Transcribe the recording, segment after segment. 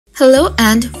Hello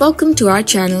and welcome to our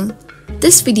channel.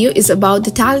 This video is about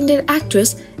the talented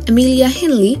actress Amelia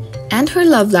Heinle and her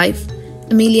love life.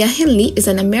 Amelia Heinle is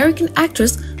an American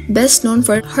actress best known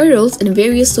for her roles in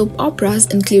various soap operas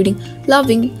including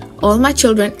Loving, All My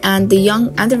Children and The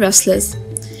Young and the Restless.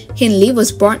 Heinle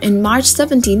was born on March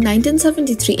 17,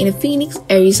 1973 in Phoenix,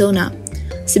 Arizona.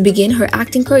 She began her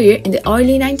acting career in the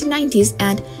early 1990s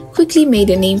and quickly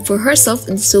made a name for herself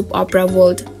in the soap opera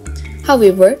world.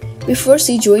 However, before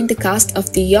she joined the cast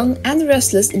of The Young and the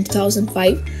Restless in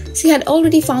 2005, she had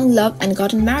already found love and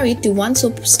gotten married to one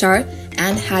soap star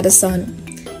and had a son.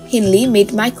 Heinle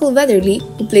met Michael Weatherly,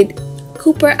 who played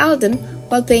Cooper Alden,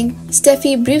 while playing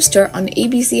Steffi Brewster on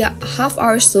ABC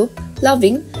half-hour soap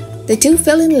Loving. The two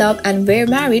fell in love and were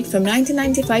married from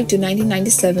 1995 to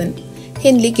 1997.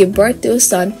 Heinle gave birth to a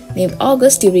son named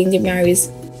August during their marriage.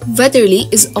 Weatherly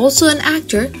is also an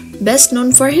actor best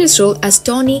known for his role as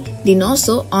Tony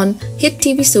DiNozzo on hit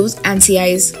TV shows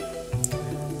NCIS.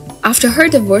 After her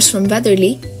divorce from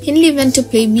Weatherly, Heinle went to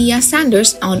play Mia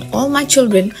Saunders on All My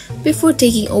Children before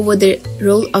taking over the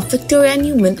role of Victoria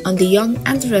Newman on The Young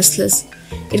and the Restless.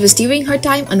 It was during her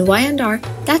time on Y&R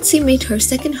that she met her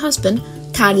second husband,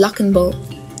 Tad Luckinbill.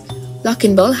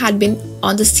 Luckinbill had been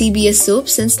on the CBS soap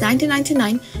since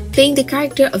 1999, playing the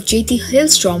character of J.T.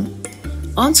 Hailstorm.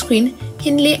 On screen,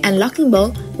 Heinle and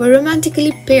Luckinbill were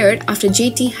romantically paired after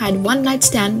J.T. had one-night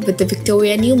stand with the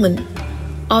Victoria Newman.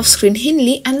 Off-screen,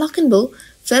 Heinle and Luckinbill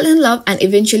fell in love and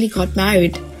eventually got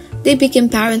married. They became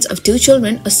parents of two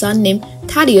children, a son named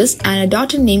Thaddeus and a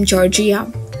daughter named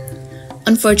Georgia.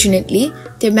 Unfortunately,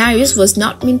 their marriage was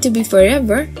not meant to be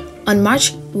forever. On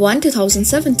March 1,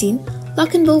 2017,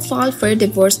 Luckinbill filed for a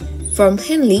divorce from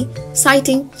Heinle,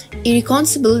 citing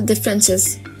irreconcilable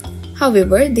differences.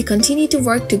 However, they continue to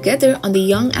work together on The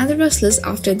Young and the Restless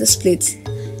after the splits.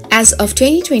 As of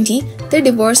 2020, their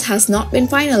divorce has not been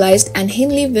finalized and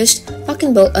Heinle wished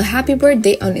Luckinbill a happy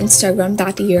birthday on Instagram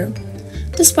that year.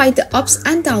 Despite the ups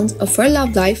and downs of her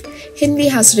love life, Heinle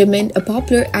has remained a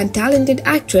popular and talented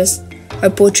actress.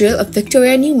 Her portrayal of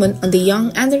Victoria Newman on The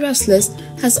Young and the Restless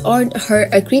has earned her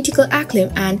a critical acclaim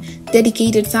and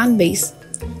dedicated fan base.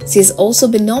 She has also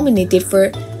been nominated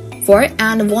for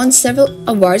and won several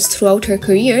awards throughout her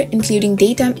career, including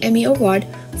Daytime Emmy Award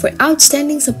for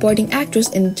Outstanding Supporting Actress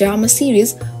in a Drama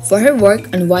Series for her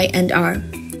work on Y&R.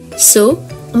 So,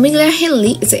 Amelia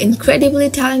Heinle is an incredibly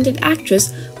talented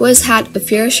actress who has had a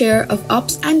fair share of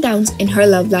ups and downs in her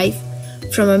love life.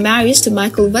 From her marriage to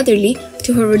Michael Weatherly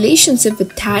to her relationship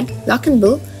with Tad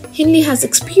Luckinbill, Heinle has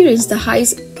experienced the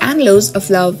highs and lows of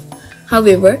love.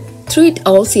 However, through it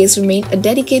all, she has remained a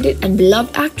dedicated and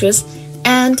beloved actress,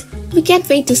 and we can't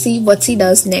wait to see what she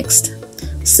does next.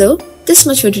 So, this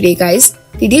much for today, guys.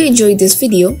 Did you enjoy this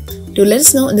video? Do let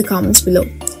us know in the comments below.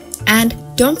 And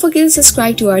don't forget to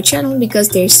subscribe to our channel because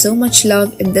there is so much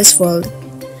love in this world.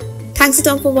 Thanks a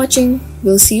ton for watching.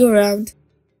 We'll see you around.